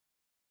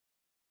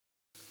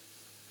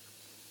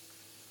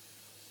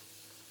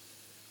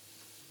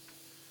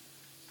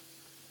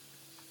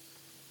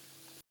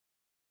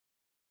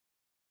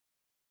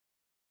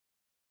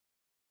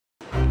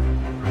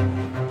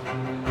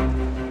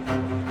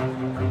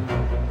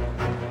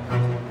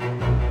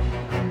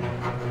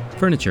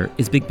Furniture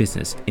is big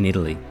business in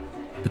Italy.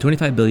 The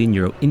 25 billion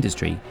euro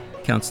industry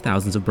counts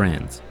thousands of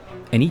brands,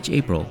 and each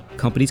April,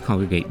 companies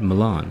congregate in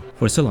Milan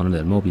for Salone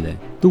del Mobile,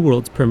 the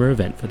world's premier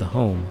event for the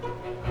home.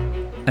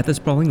 At the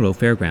sprawling Row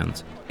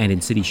Fairgrounds and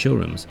in city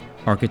showrooms,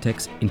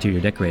 architects,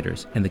 interior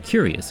decorators, and the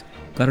curious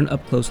got an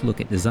up-close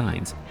look at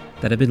designs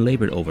that have been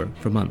labored over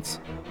for months.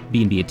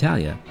 B&B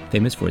Italia,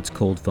 famous for its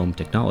cold foam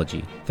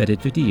technology,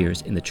 vetted 50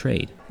 years in the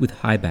trade with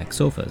high-back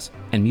sofas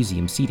and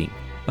museum seating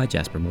by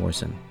Jasper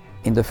Morrison.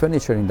 In the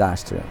furniture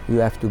industry, you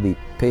have to be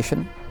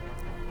patient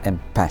and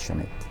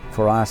passionate.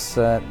 For us,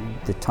 the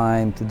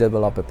time to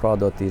develop a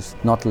product is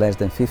not less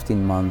than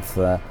 15 months.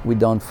 We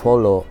don't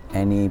follow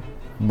any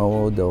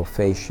mode or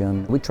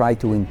fashion. We try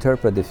to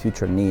interpret the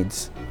future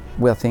needs.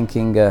 We are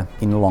thinking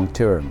in long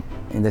term,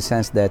 in the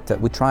sense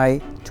that we try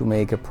to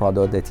make a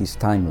product that is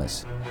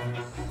timeless.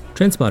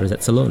 Trendspotters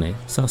at Salone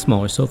saw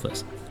smaller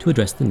sofas to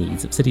address the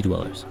needs of city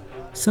dwellers.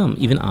 Some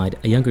even eyed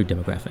a younger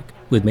demographic,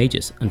 with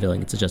Magus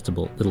unveiling its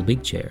adjustable Little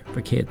Big chair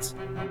for kids.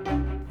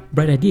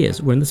 Bright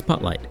ideas were in the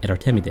spotlight at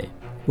Artemide,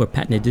 where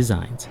patented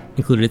designs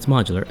included its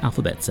modular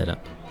alphabet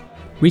setup.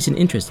 Recent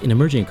interest in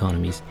emerging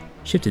economies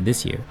shifted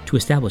this year to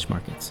established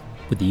markets,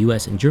 with the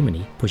US and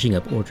Germany pushing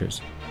up orders.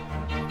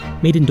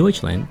 Made in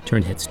Deutschland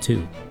turned heads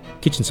too.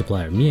 Kitchen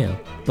supplier Miele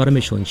brought a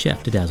Michelin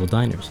chef to dazzle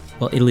diners,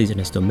 while Italy's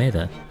Ernesto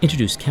Meda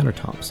introduced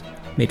countertops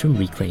made from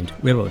reclaimed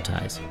railroad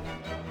ties.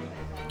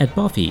 At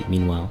Boffy,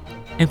 meanwhile,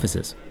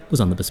 emphasis was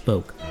on the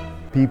bespoke.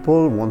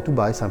 People want to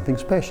buy something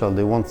special.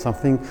 They want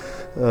something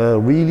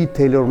really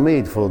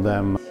tailor-made for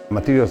them.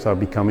 Materials are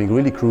becoming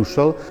really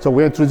crucial. So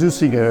we're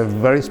introducing a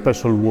very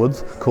special wood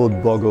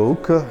called bog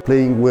oak,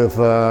 playing with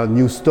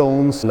new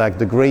stones like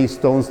the gray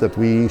stones that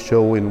we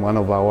show in one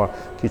of our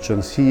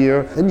kitchens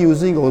here, and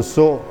using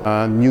also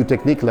a new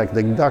technique like the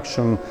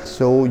induction,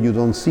 so you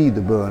don't see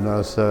the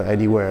burners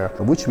anywhere,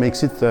 which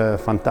makes it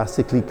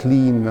fantastically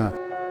clean.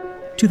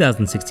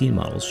 2016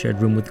 models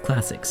shared room with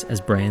classics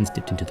as brands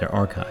dipped into their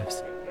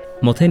archives.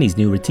 Molteni's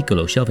new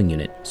Reticolo shelving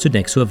unit stood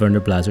next to a Werner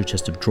Blaser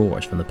chest of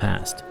drawers from the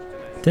past.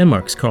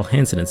 Denmark's Carl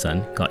Hansen &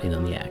 Son got in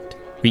on the act,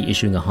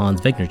 reissuing a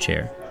Hans Wegner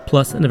chair,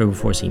 plus a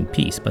never-before-seen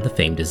piece by the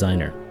famed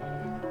designer.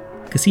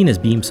 Cassina's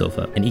beam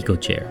sofa and eco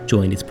chair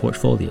joined its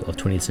portfolio of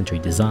 20th century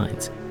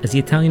designs as the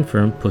Italian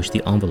firm pushed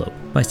the envelope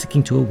by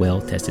sticking to a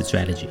well-tested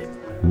strategy.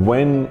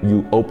 When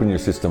you open your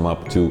system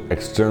up to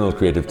external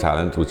creative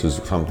talent, which is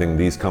something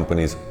these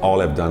companies all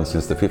have done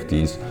since the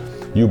 50s,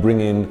 you bring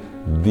in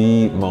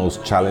the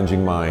most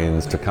challenging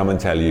minds to come and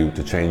tell you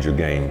to change your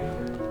game.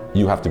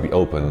 You have to be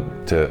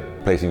open to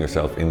placing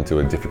yourself into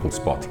a difficult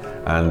spot,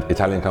 and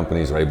Italian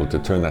companies are able to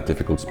turn that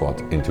difficult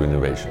spot into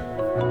innovation.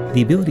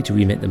 The ability to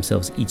reinvent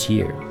themselves each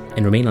year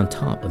and remain on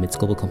top amidst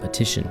global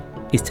competition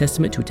is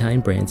testament to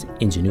Italian brands'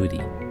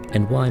 ingenuity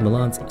and why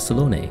Milan's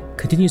Salone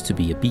continues to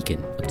be a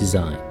beacon of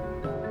design.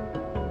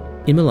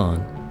 In Milan,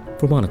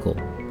 for Monocle,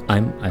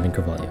 I'm Ivan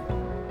Carvalho.